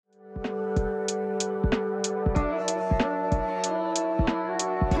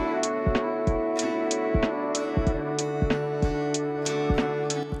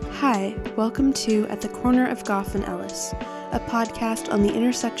Welcome to At the Corner of Goff and Ellis, a podcast on the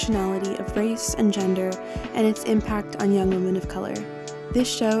intersectionality of race and gender and its impact on young women of color.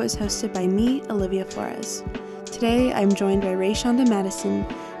 This show is hosted by me, Olivia Flores. Today, I'm joined by Rayshawnda Madison,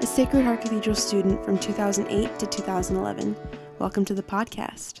 a Sacred Heart Cathedral student from 2008 to 2011. Welcome to the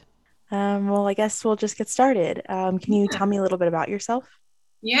podcast. Well, I guess we'll just get started. Can you tell me a little bit about yourself?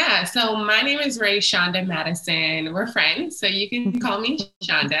 Yeah, so my name is Rayshawnda Madison. We're friends, so you can call me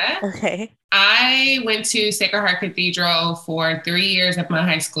Shonda. Okay. I went to Sacred Heart Cathedral for 3 years of my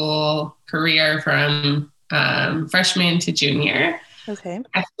high school career from freshman to junior. Okay.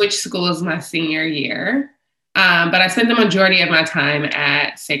 I switched schools my senior year, but I spent the majority of my time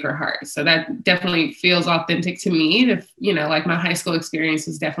at Sacred Heart. So that definitely feels authentic to me. Like my high school experience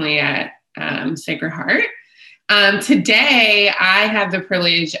was definitely at Sacred Heart. Today, I have the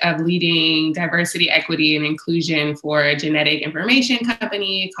privilege of leading diversity, equity, and inclusion for a genetic information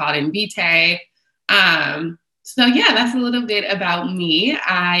company called Invite. So that's a little bit about me.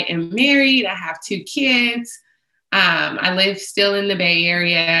 I am married. I have 2 kids. I live still in the Bay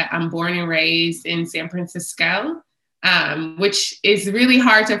Area. I'm born and raised in San Francisco, which is really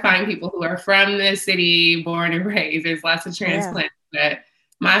hard to find people who are from the city, born and raised. There's lots of transplants, but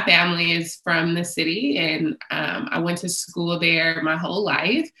my family is from the city, and I went to school there my whole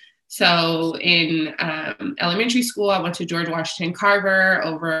life. So in elementary school, I went to George Washington Carver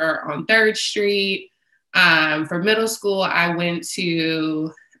over on 3rd Street. For middle school, I went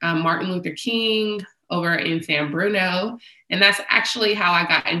to Martin Luther King over in San Bruno. And that's actually how I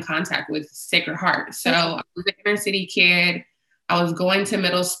got in contact with Sacred Heart. So I was an inner city kid. I was going to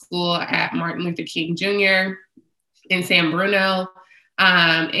middle school at Martin Luther King Jr. in San Bruno.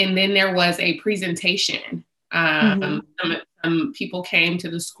 And then there was a presentation. Some people came to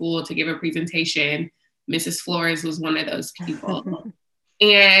the school to give a presentation. Mrs. Flores was one of those people.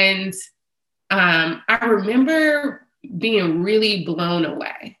 And I remember being really blown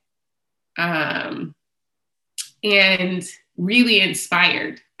away and really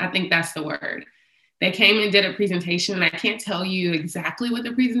inspired. I think that's the word. They came and did a presentation, and I can't tell you exactly what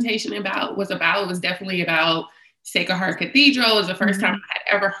the presentation was about. It was definitely about Sacred Heart Cathedral. It was the first time I had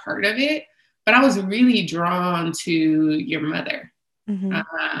ever heard of it, but I was really drawn to your mother.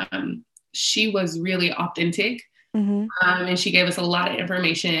 She was really authentic, and she gave us a lot of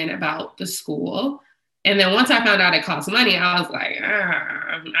information about the school. And then once I found out it cost money, I was like,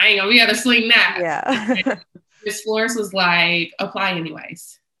 I ain't gonna be able to swing that. Yeah. Miss Flores was like, apply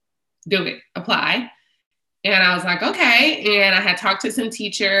anyways. Do it, apply. And I was like, okay. And I had talked to some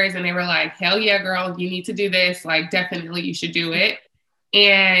teachers, and they were like, hell yeah, girl, you need to do this. Like, definitely you should do it.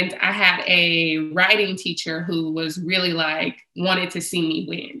 And I had a writing teacher who was really wanted to see me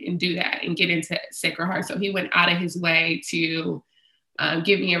win and do that and get into Sacred Heart. So he went out of his way to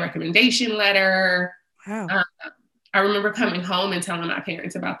give me a recommendation letter. Wow. I remember coming home and telling my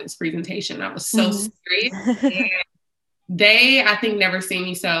parents about this presentation. I was so serious. And they, I think, never seen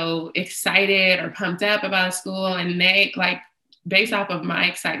me so excited or pumped up about school. And they, based off of my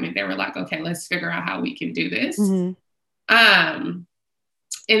excitement, they were like, okay, let's figure out how we can do this. And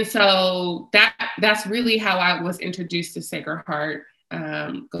so that's really how I was introduced to Sacred Heart,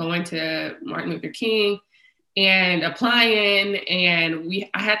 going to Martin Luther King and applying. And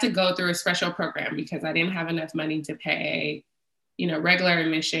I had to go through a special program because I didn't have enough money to pay, regular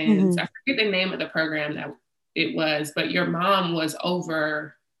admissions. I forget the name of the program that it was, but your mom was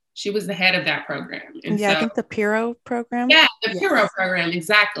she was the head of that program. And I think the Piro program. Yeah, the Piro program,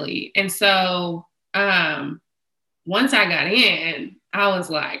 exactly. And so once I got in, I was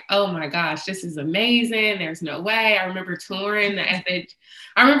like, oh my gosh, this is amazing. There's no way. I remember touring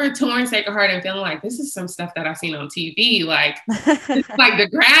Sacred Heart and feeling like this is some stuff that I've seen on TV, it's like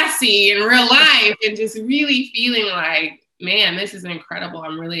Degrassi in real life, and just really feeling like, man, this is incredible.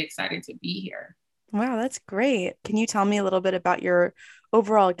 I'm really excited to be here. Wow, that's great. Can you tell me a little bit about your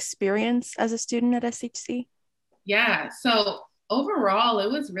overall experience as a student at SHC? Yeah, so overall, it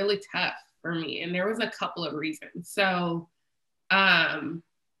was really tough for me, and there was a couple of reasons. So I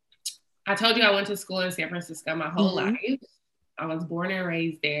told you I went to school in San Francisco my whole life. I was born and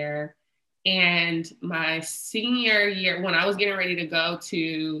raised there. And my senior year, when I was getting ready to go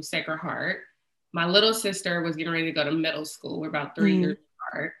to Sacred Heart, my little sister was getting ready to go to middle school. We're about 3 years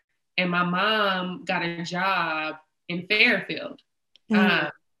apart. And my mom got a job in Fairfield,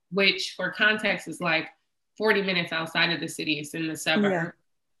 which for context is 40 minutes outside of the city. It's in the suburb. Yeah.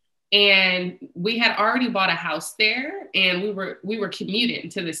 And we had already bought a house there, and we were commuting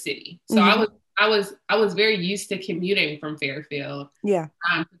to the city. So I was very used to commuting from Fairfield to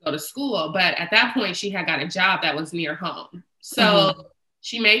go to school. But at that point, she had got a job that was near home. So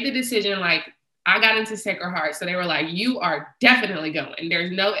she made the decision, like, I got into Sacred Heart. So they were like, you are definitely going.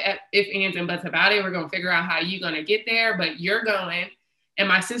 There's no ifs, ands, and buts about it. We're going to figure out how you're going to get there, but you're going. And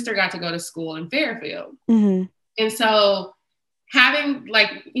my sister got to go to school in Fairfield. Mm-hmm. And so having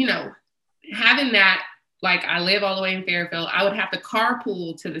having that, like, I live all the way in Fairfield, I would have to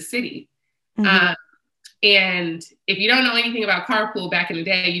carpool to the city. Mm-hmm. And if you don't know anything about carpool back in the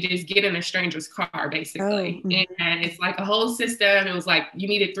day, you just get in a stranger's car, basically. Oh, mm-hmm. And it's like a whole system. It was like you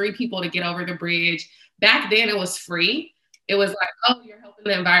needed 3 people to get over the bridge. Back then it was free. It was like, oh, you're helping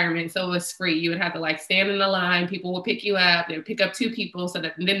the environment, so it was free. You would have to like stand in the line. People would pick you up. They would pick up 2 people, so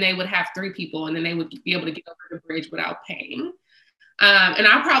that then they would have 3 people, and then they would be able to get over the bridge without paying. And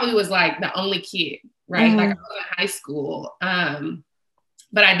I probably was like the only kid, right? Mm-hmm. Like I was in high school.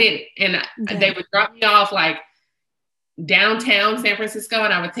 But I did it. And they would drop me off like downtown San Francisco,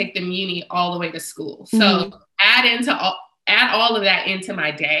 and I would take the Muni all the way to school. So Mm-hmm. add all of that into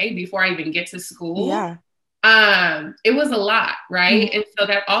my day before I even get to school. Yeah. It was a lot, right? Mm-hmm. And so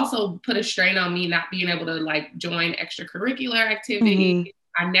that also put a strain on me not being able to like join extracurricular activities.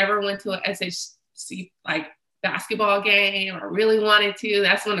 Mm-hmm. I never went to a SHC like basketball game. I really wanted to.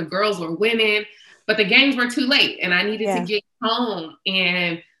 That's when the girls were winning. But the games were too late, and I needed to get home,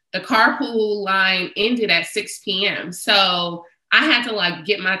 and the carpool line ended at 6 p.m. So I had to like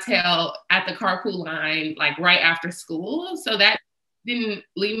get my tail at the carpool line like right after school. So that didn't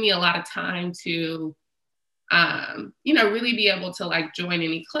leave me a lot of time to, really be able to like join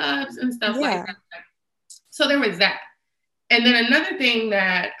any clubs and stuff like that. So there was that. And then another thing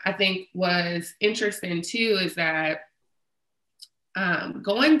that I think was interesting too is that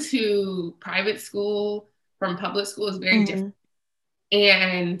going to private school from public school is very different.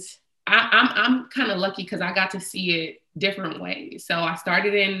 And I'm kind of lucky because I got to see it different ways. So I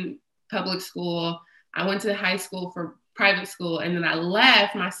started in public school. I went to high school for private school. And then I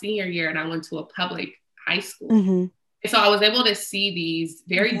left my senior year and I went to a public high school. Mm-hmm. And so I was able to see these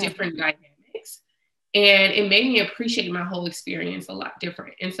very different dynamics. And it made me appreciate my whole experience a lot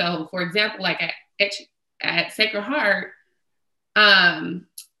different. And so, for example, like at Sacred Heart,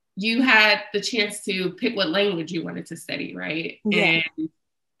 you had the chance to pick what language you wanted to study, right? Yeah.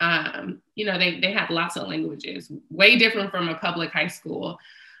 And, they had lots of languages, way different from a public high school.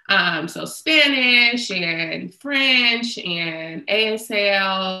 So Spanish and French and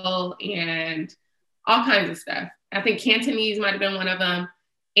ASL and all kinds of stuff. I think Cantonese might have been one of them.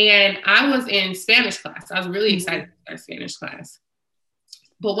 And I was in Spanish class. I was really excited to start Spanish class.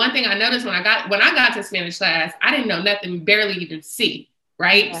 But one thing I noticed when I got to Spanish class, I didn't know nothing, barely even see,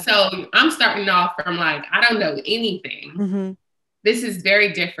 right? Yeah. So I'm starting off from like, I don't know anything. Mm-hmm. This is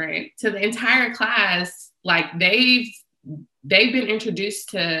very different. To the entire class, like they've been introduced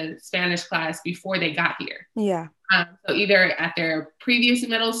to Spanish class before they got here. Yeah. So either at their previous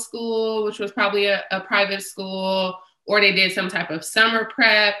middle school, which was probably a private school, or they did some type of summer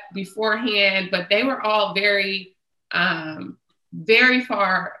prep beforehand, but they were all very, very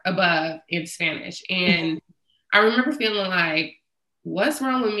far above in Spanish. And I remember feeling like, what's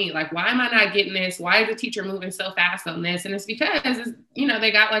wrong with me? Like, why am I not getting this? Why is the teacher moving so fast on this? And it's because,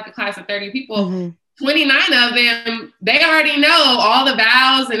 they got like a class of 30 people. Mm-hmm. 29 of them, they already know all the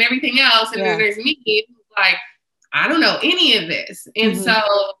vowels and everything else. And then there's me, like, I don't know any of this. And so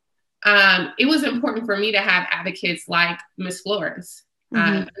it was important for me to have advocates like Miss Flores. It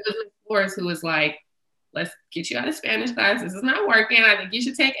was Miss Flores who was like, let's get you out of Spanish class. This is not working. I think you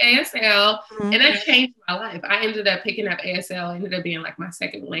should take ASL. Mm-hmm. And that changed my life. I ended up picking up ASL. It ended up being like my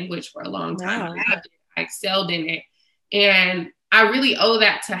second language for a long time. Wow. I excelled in it. And I really owe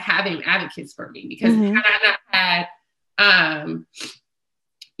that to having advocates for me, because had I not had,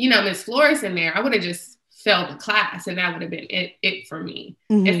 Miss Flores in there, I would have just failed the class, and that would have been it for me.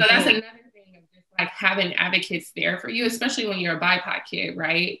 Mm-hmm. And so that's another thing of just like having advocates there for you, especially when you're a BIPOC kid,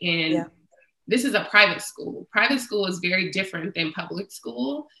 right? And this is a private school. Private school is very different than public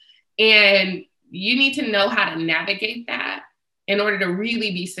school. And you need to know how to navigate that in order to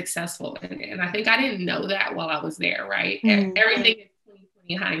really be successful in it. And I think I didn't know that while I was there, right? Mm-hmm. Everything is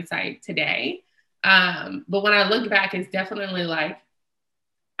 2020 hindsight today. But when I look back, it's definitely like,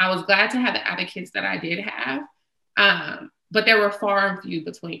 I was glad to have the advocates that I did have. But there were far and few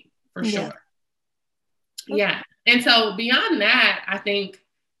between, for sure. Okay. Yeah. And so beyond that, I think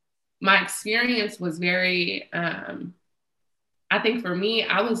my experience was very, I think for me,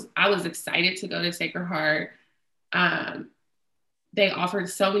 I was excited to go to Sacred Heart. They offered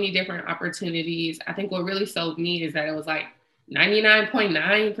so many different opportunities. I think what really sold me is that it was like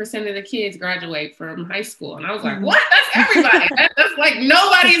 99.9% of the kids graduate from high school. And I was like, what? That's everybody. That's like,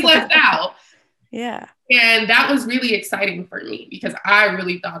 nobody's left out. Yeah. And that was really exciting for me because I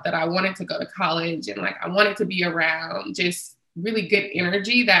really thought that I wanted to go to college and like I wanted to be around just really good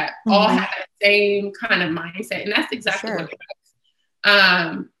energy that all had that same kind of mindset. And that's exactly what it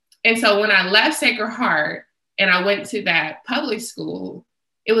was. And so when I left Sacred Heart and I went to that public school,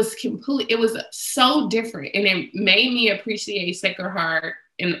 it was so different. And it made me appreciate Sacred Heart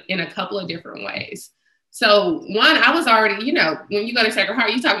in a couple of different ways. So one, I was already, you know, when you go to Sacred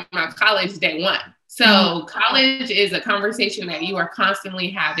Heart, you're talking about college day one. So college is a conversation that you are constantly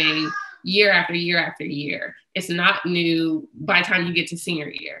having year after year after year. It's not new by the time you get to senior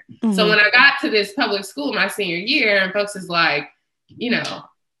year. So when I got to this public school my senior year, and folks is like, you know,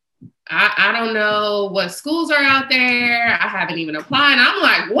 I don't know what schools are out there. I haven't even applied. And I'm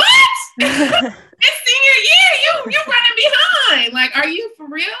like, what? It's senior year. You running behind. Like, are you for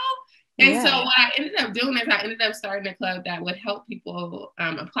real? And so what I ended up doing is I ended up starting a club that would help people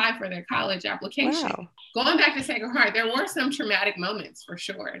apply for their college application. Wow. Going back to Sacred Heart, there were some traumatic moments for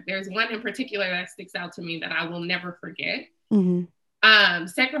sure. There's one in particular that sticks out to me that I will never forget.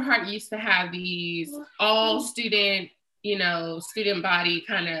 Sacred Heart used to have these all student, you know, student body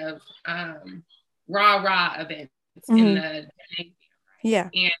kind of rah-rah events in the gymnasium. Right?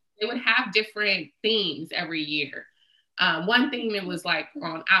 And they would have different themes every year. One thing that was like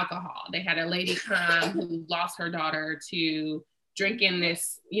on alcohol. They had a lady come who lost her daughter to drinking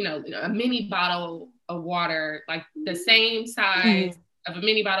this, you know, a mini bottle of water, like the same size of a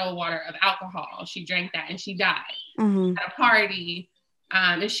mini bottle of water of alcohol. She drank that and she died at a party.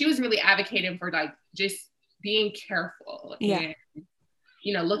 And she was really advocating for like just being careful and,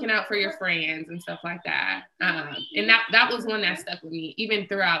 you know, looking out for your friends and stuff like that. And that was one that stuck with me even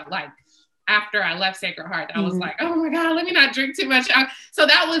throughout, like, after I left Sacred Heart, I was like, oh my God, let me not drink too much. So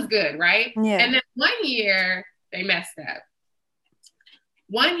that was good, right? And then one year they messed up.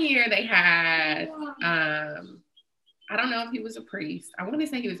 One year they had, I don't know if he was a priest. I want to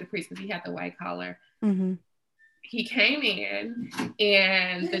say he was a priest because he had the white collar. He came in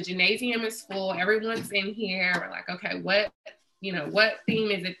and the gymnasium is full. Everyone's in here. We're like, okay, what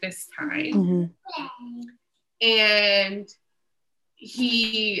theme is it this time? And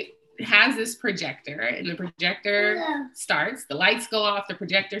he has this projector and the projector starts, the lights go off, the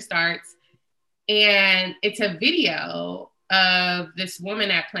projector starts, and it's a video of this woman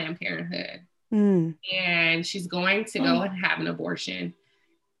at Planned Parenthood. And she's going to go and have an abortion.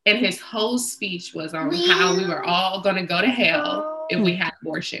 And his whole speech was on how we were all going to go to hell if we had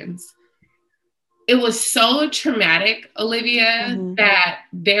abortions. It was so traumatic, Olivia, that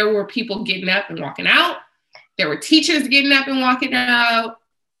there were people getting up and walking out. There were teachers getting up and walking out.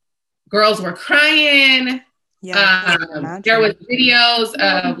 Girls were crying. There was videos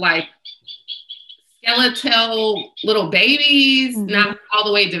of like skeletal little babies, not all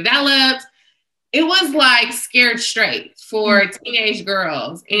the way developed. It was like scared straight for teenage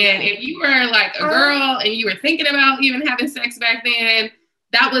girls. And if you were like a girl and you were thinking about even having sex back then,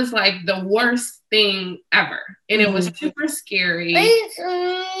 that was like the worst thing ever. And it was super scary.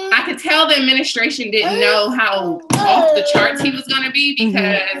 I could tell the administration didn't know how off the charts he was going to be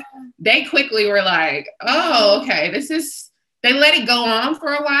because they quickly were like, oh, okay, they let it go on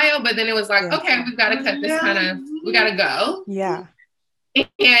for a while, but then it was like, okay, we've got to cut this we got to go.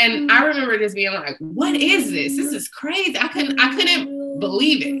 And I remember just being like, what is this? This is crazy. I couldn't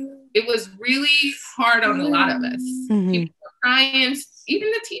believe it. It was really hard on a lot of us. People were crying.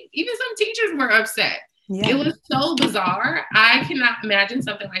 Even some teachers were upset. It was so bizarre. I cannot imagine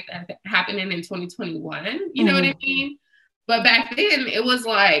something like that happening in 2021. You know what I mean? But back then, it was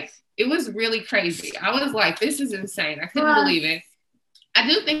really crazy. I was like, this is insane. I couldn't believe it. I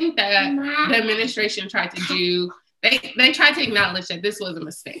do think that the administration tried to do, they tried to acknowledge that this was a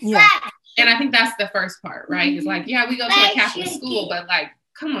mistake. And I think that's the first part, right? It's like, yeah, we go to a Catholic school, but like,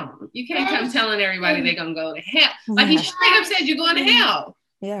 come on, you can't come telling everybody they're gonna go to hell. Like he straight up said, you're going to hell.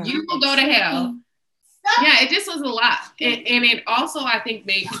 You will go to hell. Yeah, it just was a lot. And it also, I think,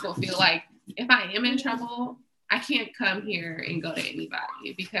 made people feel like if I am in trouble, I can't come here and go to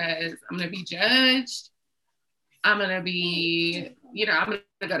anybody because I'm gonna be judged. I'm gonna be, I'm gonna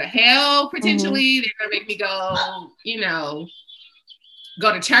go to hell potentially. They're gonna make me go,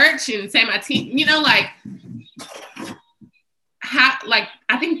 go to church and say my team,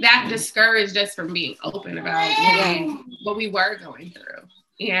 I think that discouraged us from being open about what we were going through.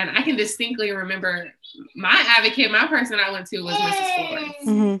 And I can distinctly remember my advocate, my person I went to was Mrs.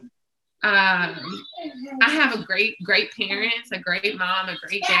 Flores. I have a great parents, a great mom, a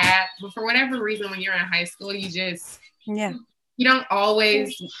great dad. But for whatever reason, when you're in high school, you just, you don't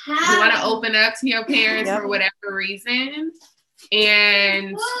always want to open up to your parents for whatever reason.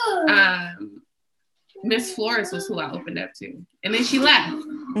 And Miss Flores was who I opened up to. And then she left.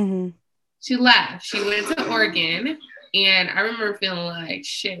 Mm-hmm. She left. She went to Oregon. And I remember feeling like,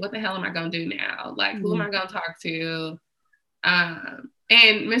 shit, what the hell am I going to do now? Like, who am I going to talk to?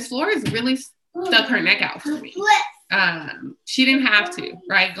 And Miss Flores really stuck her neck out for me. She didn't have to,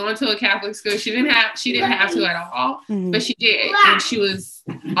 right? Going to a Catholic school, she didn't have to at all, but she did. And she was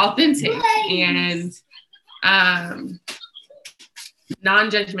authentic and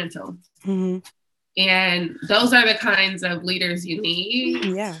non-judgmental. And those are the kinds of leaders you need.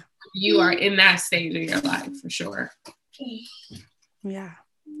 Yeah. You are in that stage of your life for sure. Yeah.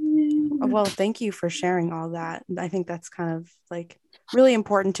 Well, thank you for sharing all that. I think that's kind of like really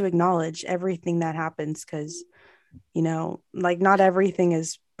important to acknowledge everything that happens, because, you know, like not everything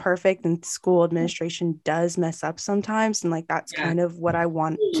is perfect and school administration does mess up sometimes. And like, that's kind of what I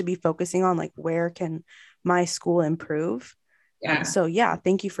want to be focusing on. Like, where can my school improve? So yeah,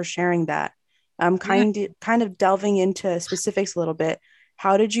 thank you for sharing that. Kind of delving into specifics a little bit.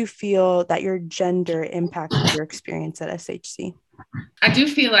 How did you feel that your gender impacted your experience at SHC? I do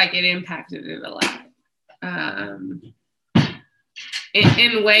feel like it impacted it a lot.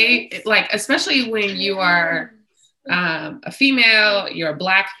 In a way, like, especially when you are a female, you're a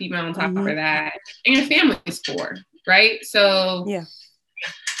Black female on top of that, and your family's poor, right? So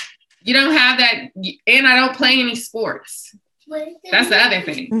you don't have that, and I don't play any sports. That's the other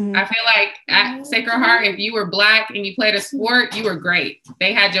thing. I feel like at Sacred Heart, if you were Black and you played a sport, you were great.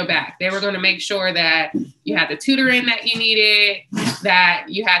 They had your back. They were going to make sure that you had the tutoring that you needed, that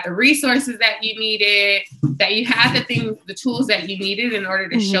you had the resources that you needed, that you had the tools that you needed in order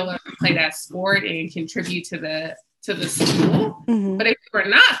to show up and play that sport and contribute to the school. But if you were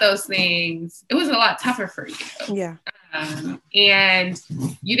not those things, it was a lot tougher for you. Yeah. And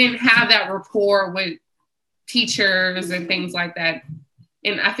you didn't have that rapport with teachers and things like that.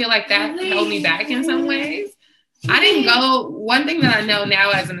 And I feel like that held me back in some ways. I didn't go, one thing that I know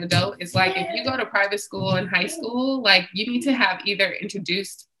now as an adult is like, if you go to private school in high school, like you need to have either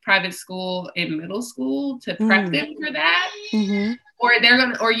introduced private school in middle school to prep them for that,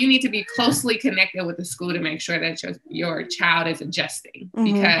 or you need to be closely connected with the school to make sure that your child is adjusting,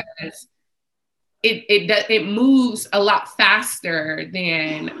 because it moves a lot faster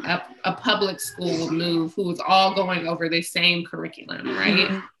than a public school would move, who is all going over the same curriculum,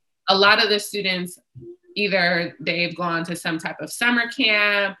 right? A lot of the students, either they've gone to some type of summer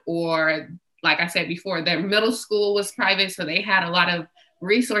camp, or like I said before, their middle school was private, so they had a lot of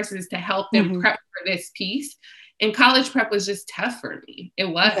resources to help them prep for this piece. And college prep was just tough for me. It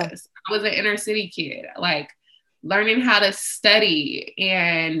was. I was an inner city kid, like learning how to study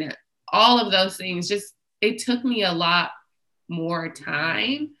and all of those things. Just, it took me a lot more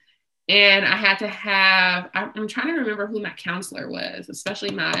time. And I had to have, I'm trying to remember who my counselor was,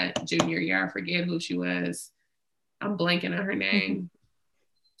 especially my junior year. I forget who she was. I'm blanking on her name.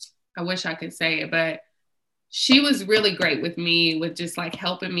 I wish I could say it, but she was really great with me, with just like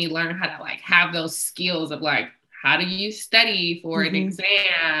helping me learn how to like have those skills of like, how do you study for an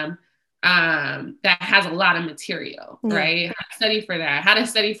exam that has a lot of material, right? How to study for that, how to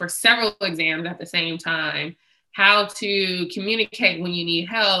study for several exams at the same time, how to communicate when you need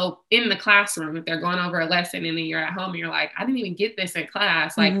help in the classroom. If they're going over a lesson and then you're at home and you're like, I didn't even get this in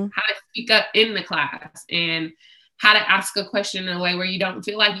class, like how to speak up in the class, and how to ask a question in a way where you don't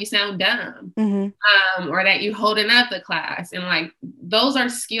feel like you sound dumb, or that you holding up the class. And like, those are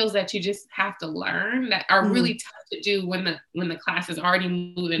skills that you just have to learn, that are really tough to do when the class is already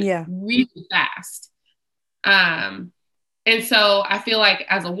moving really fast. And so I feel like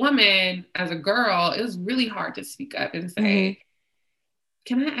as a woman, as a girl, it was really hard to speak up and say,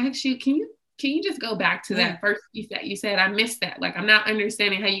 can I ask you, can you just go back to that first piece that you said? I missed that. Like, I'm not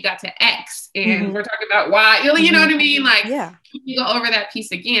understanding how you got to X, and we're talking about Y, you know what I mean? Like, you go over that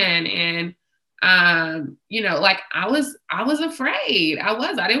piece again. And, you know, like I was afraid.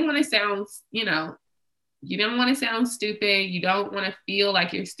 I didn't want to sound, you don't want to sound stupid. You don't want to feel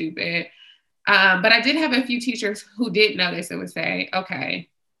like you're stupid. But I did have a few teachers who did notice and would say, okay,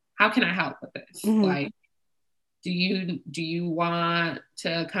 how can I help with this? Like, do you want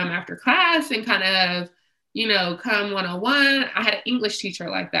to come after class and kind of, come one-on-one? I had an English teacher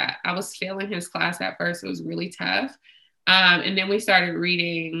like that. I was failing his class at first. It was really tough. And then we started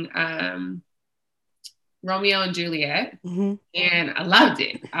reading Romeo and Juliet, and I loved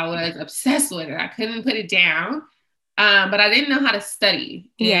it. I was obsessed with it. I couldn't put it down, but I didn't know how to study.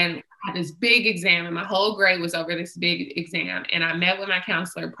 And I had this big exam, and my whole grade was over this big exam. And I met with my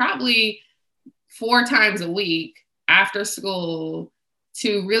counselor probably 4 times a week after school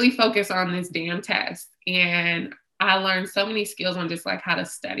to really focus on this damn test. And I learned so many skills on just like how to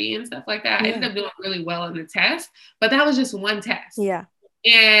study and stuff like that. I ended up doing really well in the test, but that was just one test. Yeah.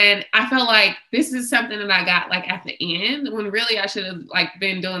 And I felt like this is something that I got like at the end, when really I should have like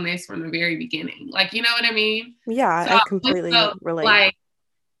been doing this from the very beginning. Like, you know what I mean? Yeah, So I completely relate. like,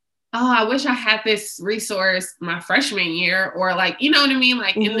 oh, I wish I had this resource my freshman year, or like, you know what I mean?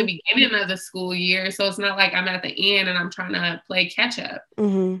 Like in the beginning of the school year. So it's not like I'm at the end and I'm trying to play catch up.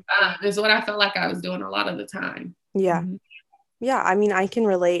 Is what I felt like I was doing a lot of the time. Yeah. Yeah. I mean, I can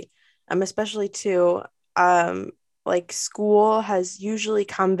relate, especially to, like school has usually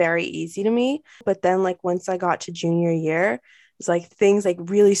come very easy to me. But then like once I got to junior year, it's like things like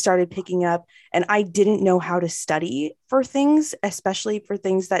really started picking up, and I didn't know how to study for things, especially for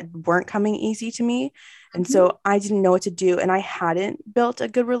things that weren't coming easy to me. And so I didn't know what to do, and I hadn't built a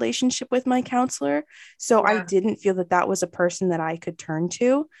good relationship with my counselor. So I didn't feel that that was a person that I could turn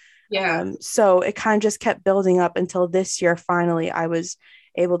to. So it kind of just kept building up until this year. Finally, I was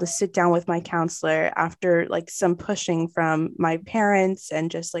able to sit down with my counselor after like some pushing from my parents and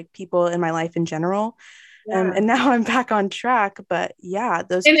just like people in my life in general. And now I'm back on track. But yeah,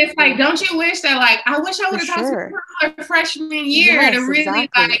 those and it's like, don't you wish that like I wish I would have talked to her freshman year to really like,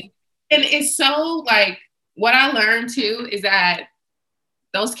 and it's so like what I learned too is that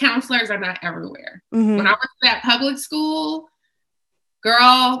those counselors are not everywhere. When I was at public school,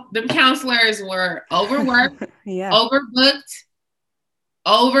 girl, them counselors were overworked, overbooked,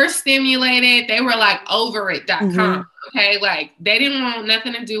 overstimulated. They were like overit.com. Okay. Like they didn't want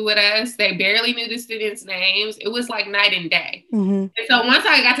nothing to do with us. They barely knew the students' names. It was like night and day. And so once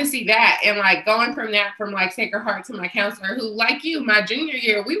I got to see that, and like going from that, from like Sacred Heart to my counselor, who like you, my junior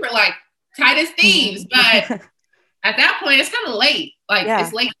year, we were like tight as thieves. But at that point, it's kind of late. Like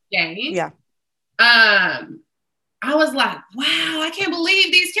it's late game. I was like, wow, I can't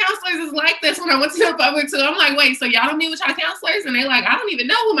believe these counselors is like this when I went to the public school. I'm like, wait, so y'all don't meet with y'all counselors? And they're like, I don't even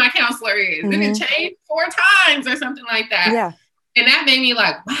know who my counselor is. It had changed 4 times or something like that. And that made me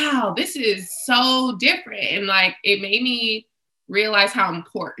like, wow, this is so different. And like, it made me realize how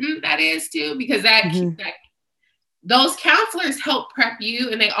important that is too, because that those counselors help prep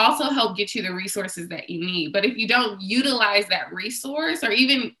you, and they also help get you the resources that you need. But if you don't utilize that resource, or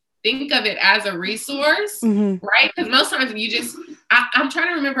even think of it as a resource, right? Because most times you just, I'm trying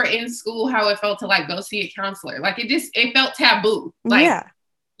to remember in school how it felt to like go see a counselor. Like it felt taboo. Like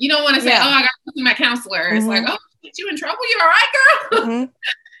you don't want to say, oh, I got to see my counselor. It's like, oh, get you in trouble? You all right, girl?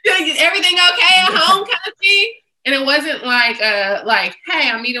 Everything okay at home kind of thing? And it wasn't like,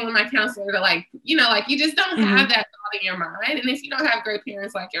 hey, I'm meeting with my counselor to like, you know, like you just don't have that thought in your mind. And if you don't have great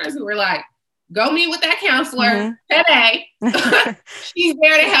parents like yours who are like, go meet with that counselor today. She's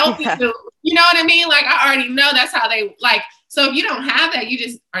there to help you. You know what I mean? Like, I already know that's how they like. So if you don't have that, you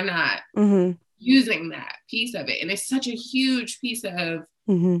just are not using that piece of it. And it's such a huge piece of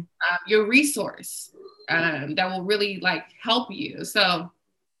your resource that will really like help you. So,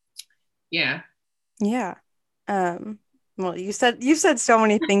 yeah. Yeah. Well, you said so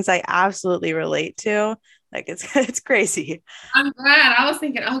many things I absolutely relate to. Like it's crazy. I'm glad. I was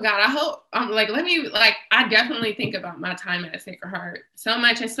thinking, oh God, I hope like, let me like, I definitely think about my time at Sacred Heart so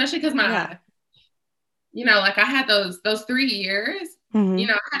much, especially because my, you know, like I had those 3 years, you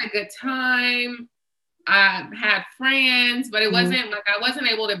know, I had a good time. I had friends, but it wasn't like, I wasn't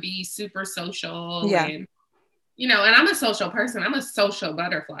able to be super social and, you know, and I'm a social person. I'm a social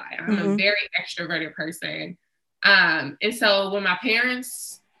butterfly. I'm a very extroverted person. And so when my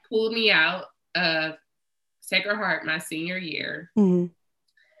parents pulled me out of Sacred Heart my senior year, and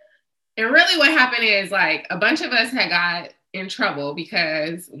really what happened is like a bunch of us had got in trouble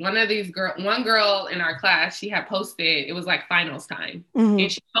because one girl in our class, she had posted, it was like finals time,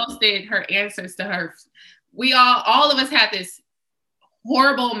 and she posted her answers to her. All of us had this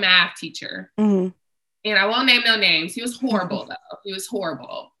horrible math teacher, and I won't name no names. He was horrible though. He was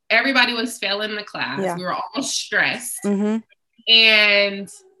horrible. Everybody was failing the class. We were all stressed. And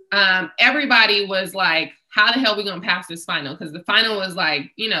everybody was like, how the hell are we going to pass this final? Because the final was like,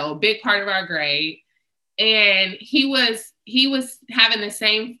 you know, a big part of our grade. And he was having the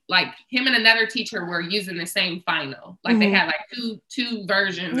same, like him and another teacher were using the same final. Like they had like two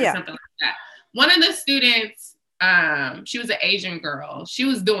versions or something like that. One of the students, she was an Asian girl. She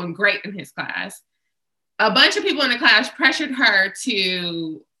was doing great in his class. A bunch of people in the class pressured her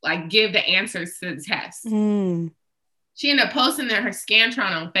to like give the answers to the test. She ended up posting her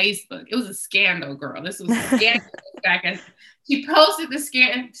Scantron on Facebook. It was a scandal, girl. This was a scandal. She posted the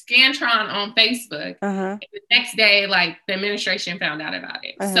Scantron on Facebook. And the next day, like the administration found out about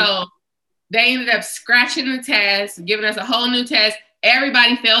it. So they ended up scratching the test, giving us a whole new test.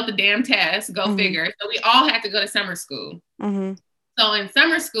 everybody failed the damn test. Go Mm-hmm. figure. So we all had to go to summer school. Mm-hmm. So in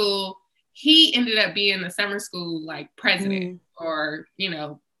summer school, he ended up being the summer school like president Mm-hmm. or,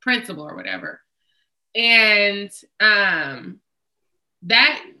 principal or whatever. And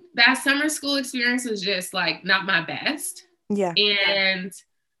that summer school experience was just like not my best. Yeah. And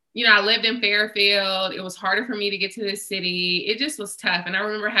I lived in Fairfield. It was harder for me to get to the city. It just was tough. And I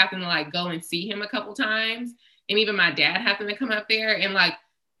remember having to like go and see him a couple times. And even my dad having to come up there. And like,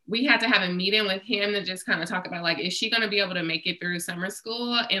 we had to have a meeting with him to just kind of talk about like, is she going to be able to make it through summer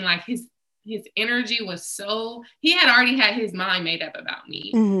school? And like his energy was so, he had already had his mind made up about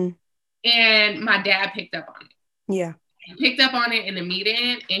me. Mm-hmm. And my dad picked up on it. Yeah. He picked up on it in the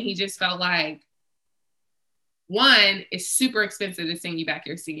meeting, and he just felt like, one, it's super expensive to send you back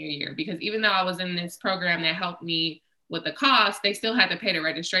your senior year, because even though I was in this program that helped me with the cost, they still had to pay the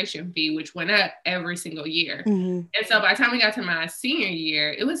registration fee, which went up every single year. Mm-hmm. And so by the time we got to my senior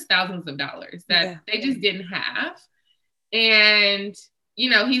year, it was thousands of dollars that they just didn't have. And,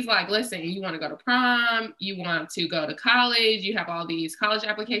 he's like, listen, you want to go to prom, you want to go to college, you have all these college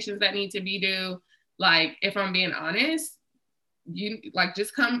applications that need to be due. Like, if I'm being honest, you like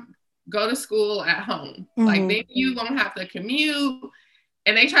just go to school at home. Mm-hmm. Like, then you won't have to commute.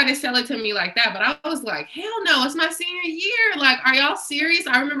 And they tried to sell it to me like that, but I was like, hell no, it's my senior year. Like, are y'all serious?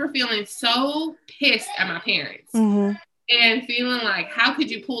 I remember feeling so pissed at my parents. Mm-hmm. And feeling like, how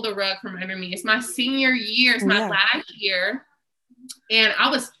could you pull the rug from under me? It's my senior year. It's my last year. And I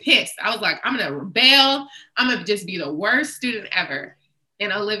was pissed. I was like, I'm going to rebel. I'm going to just be the worst student ever.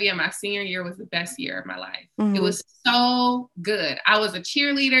 And Olivia, my senior year was the best year of my life. Mm-hmm. It was so good. I was a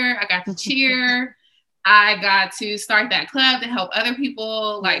cheerleader. I got to cheer. I got to start that club to help other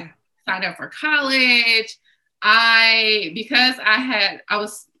people sign up for college. My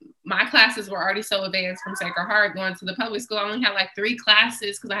classes were already so advanced from Sacred Heart going to the public school. I only had like 3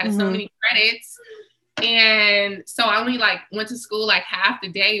 classes because I had so many credits. And so I only went to school like half the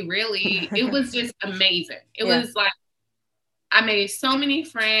day, really. It was just amazing. It was like, I made so many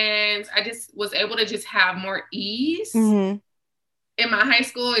friends. I just was able to just have more ease in my high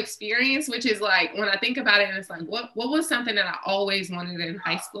school experience, which is like, when I think about it, and it's like, what was something that I always wanted in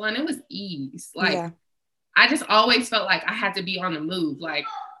high school? And it was ease. I just always felt like I had to be on the move. Like,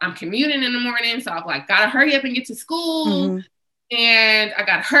 I'm commuting in the morning, so I'm like, gotta hurry up and get to school. And I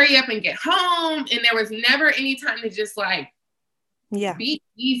gotta hurry up and get home. And there was never any time to just be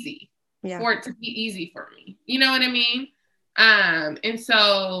easy for it to be easy for me. You know what I mean? And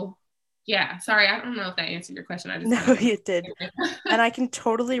so, sorry, I don't know if that answered your question. No, you did. And I can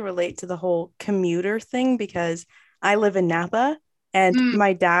totally relate to the whole commuter thing, because I live in Napa and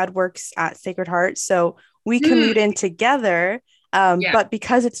my dad works at Sacred Heart. So we commute in together. But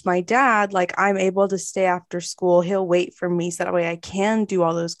because it's my dad, like, I'm able to stay after school. He'll wait for me so that way I can do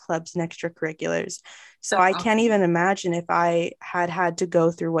all those clubs and extracurriculars. So I can't even imagine if I had to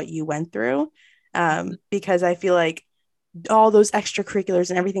go through what you went through, because I feel like all those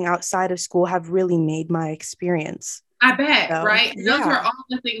extracurriculars and everything outside of school have really made my experience. I bet, right? And those were all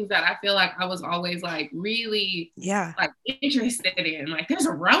the things that I feel like I was always really interested in. Like, there's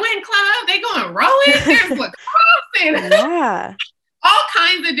a rowing club, they going rowing, there's lacrosse, and all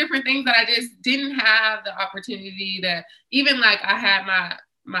kinds of different things that I just didn't have the opportunity to. Even I had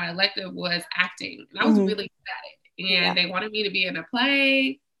my elective was acting, and I was really good at it. And they wanted me to be in a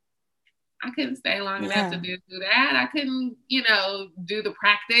play. I couldn't stay long enough to do that. I couldn't, do the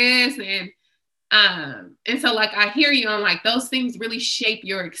practice. And so I hear you on those things really shape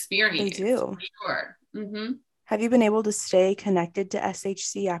your experience. They do. For sure. Have you been able to stay connected to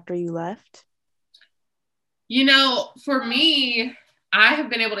SHC after you left? For me, I have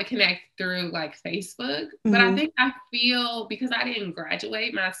been able to connect through Facebook, but I feel because I didn't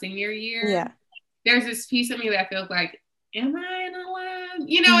graduate my senior year, there's this piece of me that feels like, am I an alum?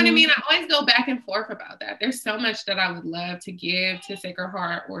 You know what I mean? I always go back and forth about that. There's so much that I would love to give to Sacred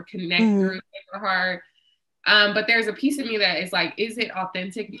Heart or connect through Sacred Heart. But there's a piece of me that is like, is it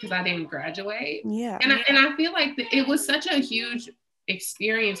authentic because I didn't graduate? Yeah. And I feel like it was such a huge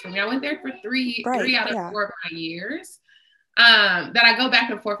experience for me. I went there for three out of 4 of my years. That I go back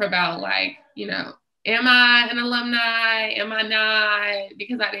and forth about am I an alumni? Am I not?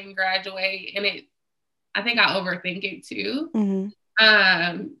 Because I didn't graduate. And I think I overthink it too.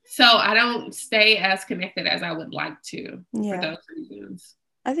 So I don't stay as connected as I would like to for those reasons.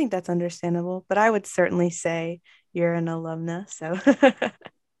 I think that's understandable, but I would certainly say you're an alumna. So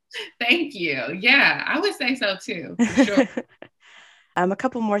thank you. Yeah, I would say so too. For sure. A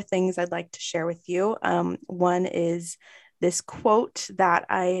couple more things I'd like to share with you. One is this quote that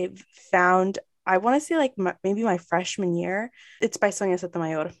I found I want to say like maybe my freshman year. It's by Sonia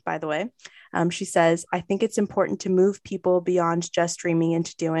Sotomayor, by the way. She says, I think it's important to move people beyond just dreaming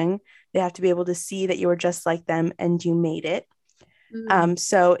into doing. They have to be able to see that you are just like them and you made it.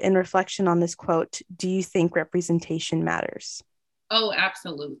 So in reflection on this quote, do you think representation matters? Oh,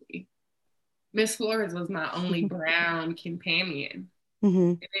 absolutely. Miss Flores was my only brown companion.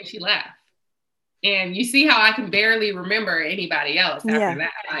 And then she left. And you see how I can barely remember anybody else after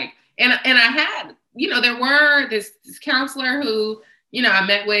that. Like, and I had, there were this counselor who, I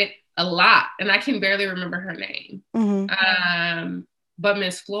met with a lot, and I can barely remember her name. But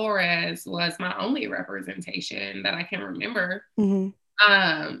Miss Flores was my only representation that I can remember.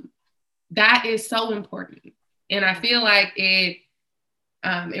 That is so important. And I feel like it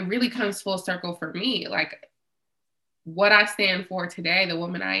really comes full circle for me. Like, what I stand for today, the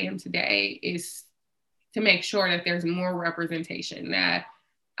woman I am today, is to make sure that there's more representation, that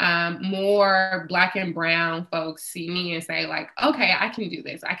more Black and brown folks see me and say, like, okay, I can do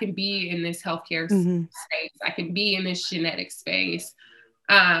this. I can be in this healthcare space. I can be in this genetic space.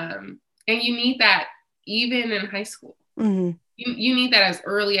 And you need that even in high school. You need that as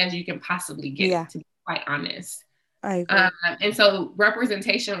early as you can possibly get it, to be quite honest. I agree. And so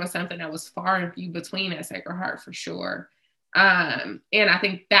representation was something that was far and few between at Sacred Heart, for sure. And I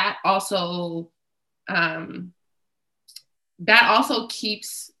think that also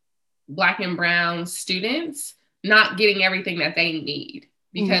keeps Black and brown students not getting everything that they need.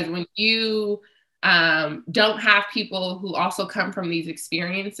 Because when you don't have people who also come from these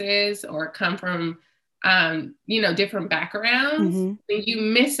experiences or come from, different backgrounds, then you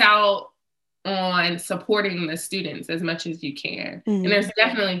miss out on supporting the students as much as you can. And there's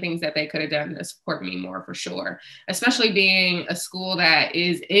definitely things that they could have done to support me more, for sure, especially being a school that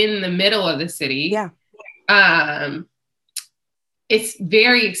is in the middle of the city. It's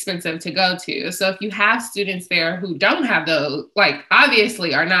very expensive to go to. So if you have students there who don't have those, like,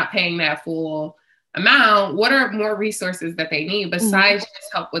 obviously are not paying that full amount, what are more resources that they need besides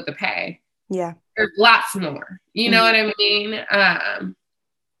just help with the pay? There's lots more, you know what I mean?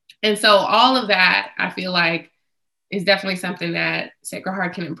 And so all of that, I feel like, is definitely something that Sacred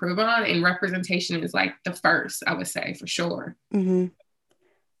Heart can improve on. And representation is like the first, I would say, for sure. And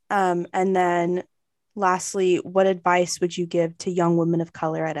then lastly, what advice would you give to young women of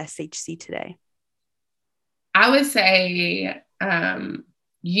color at SHC today? I would say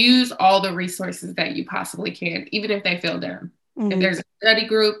use all the resources that you possibly can, even if they feel down. If there's a study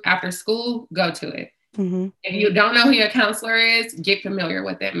group after school, go to it. If you don't know who your counselor is, get familiar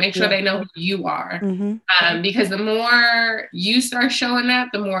with it. Make sure they know who you are. Because the more you start showing up,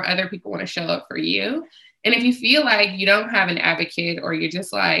 the more other people want to show up for you. And if you feel like you don't have an advocate, or you're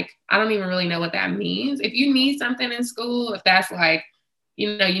just like, I don't even really know what that means. If you need something in school, if that's like,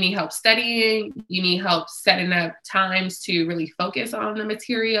 you need help studying, you need help setting up times to really focus on the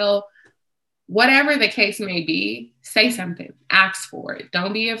material, whatever the case may be, say something, ask for it.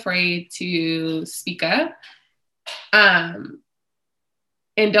 Don't be afraid to speak up. And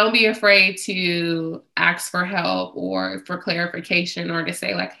don't be afraid to ask for help or for clarification, or to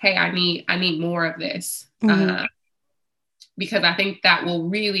say, like, hey, I need more of this. Because I think that will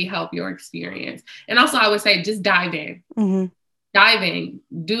really help your experience. And also, I would say, just dive in. Dive in.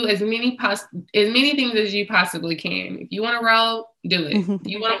 Do as many things as you possibly can. If you want to row, do it. If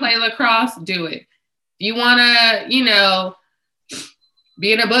you want to play lacrosse, do it. If you want to,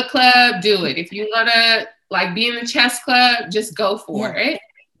 be in a book club, do it. If you want to, like, be in the chess club, just go for it.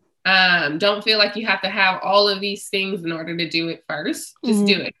 Don't feel like you have to have all of these things in order to do it first. Just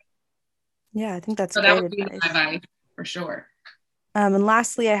do it. Yeah, I think that's so great that would be advice. my advice, for sure. And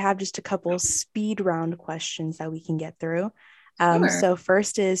lastly, I have just a couple speed round questions that we can get through. So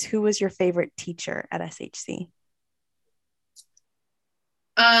first is, who was your favorite teacher at SHC?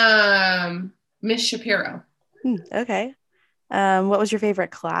 Miss Shapiro. Okay. What was your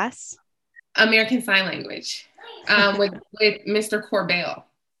favorite class? American Sign Language, with Mr. Corbell.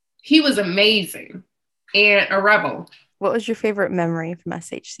 He was amazing and a rebel. What was your favorite memory from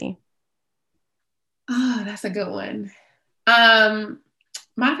SHC? Oh, that's a good one.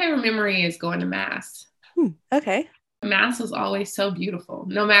 My favorite memory is going to Mass. Okay. Mass was always so beautiful,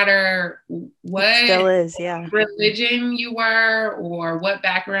 no matter what it still is, religion you were or what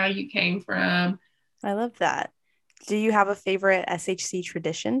background you came from. I love that. Do you have a favorite SHC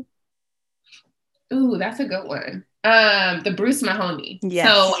tradition? Ooh, that's a good one. The Bruce Mahoney. Yes.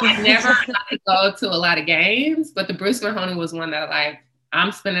 So I never got to go to a lot of games, but the Bruce Mahoney was one that, like,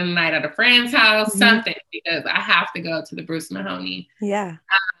 I'm spending the night at a friend's house, something, because I have to go to the Bruce Mahoney. Yeah.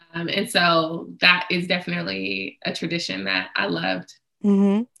 And so that is definitely a tradition that I loved.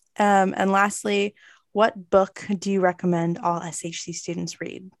 And lastly, what book do you recommend all SHC students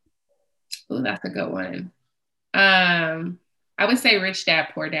read? Oh, that's a good one. I would say Rich Dad,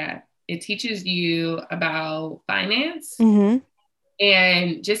 Poor Dad. It teaches you about finance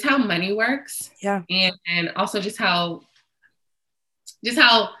and just how money works. Yeah. And also just how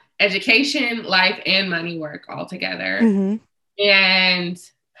education, life, and money work all together. And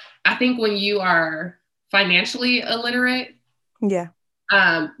I think when you are financially illiterate,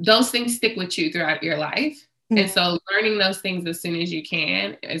 those things stick with you throughout your life. And so learning those things as soon as you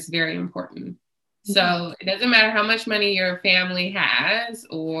can is very important. So it doesn't matter how much money your family has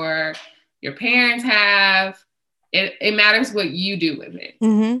or your parents have. It matters what you do with it.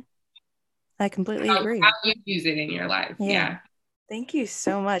 I completely agree. How you use it in your life. Yeah. Thank you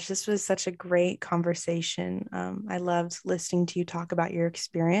so much. This was such a great conversation. I loved listening to you talk about your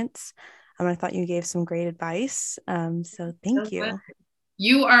experience. I thought you gave some great advice. So thank you.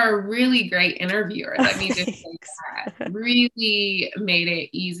 You are a really great interviewer. Let me just say that. Really made it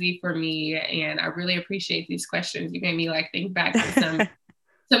easy for me. And I really appreciate these questions. You made me think back to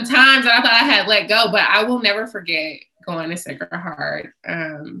some times that I thought I had let go, but I will never forget going to Sacred Heart.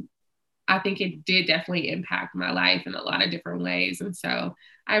 I think it did definitely impact my life in a lot of different ways. And so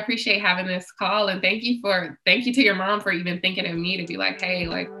I appreciate having this call, and thank you to your mom for even thinking of me to be like, hey,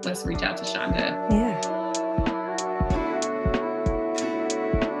 let's reach out to Shawnda. Yeah.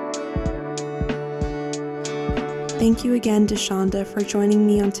 Thank you again to Shawnda for joining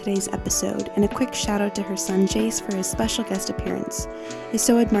me on today's episode, and a quick shout out to her son Jace for his special guest appearance. I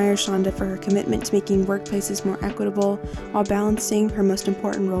so admire Shawnda for her commitment to making workplaces more equitable while balancing her most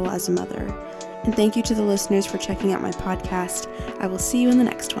important role as a mother. And thank you to the listeners for checking out my podcast. I will see you in the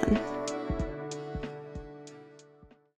next one.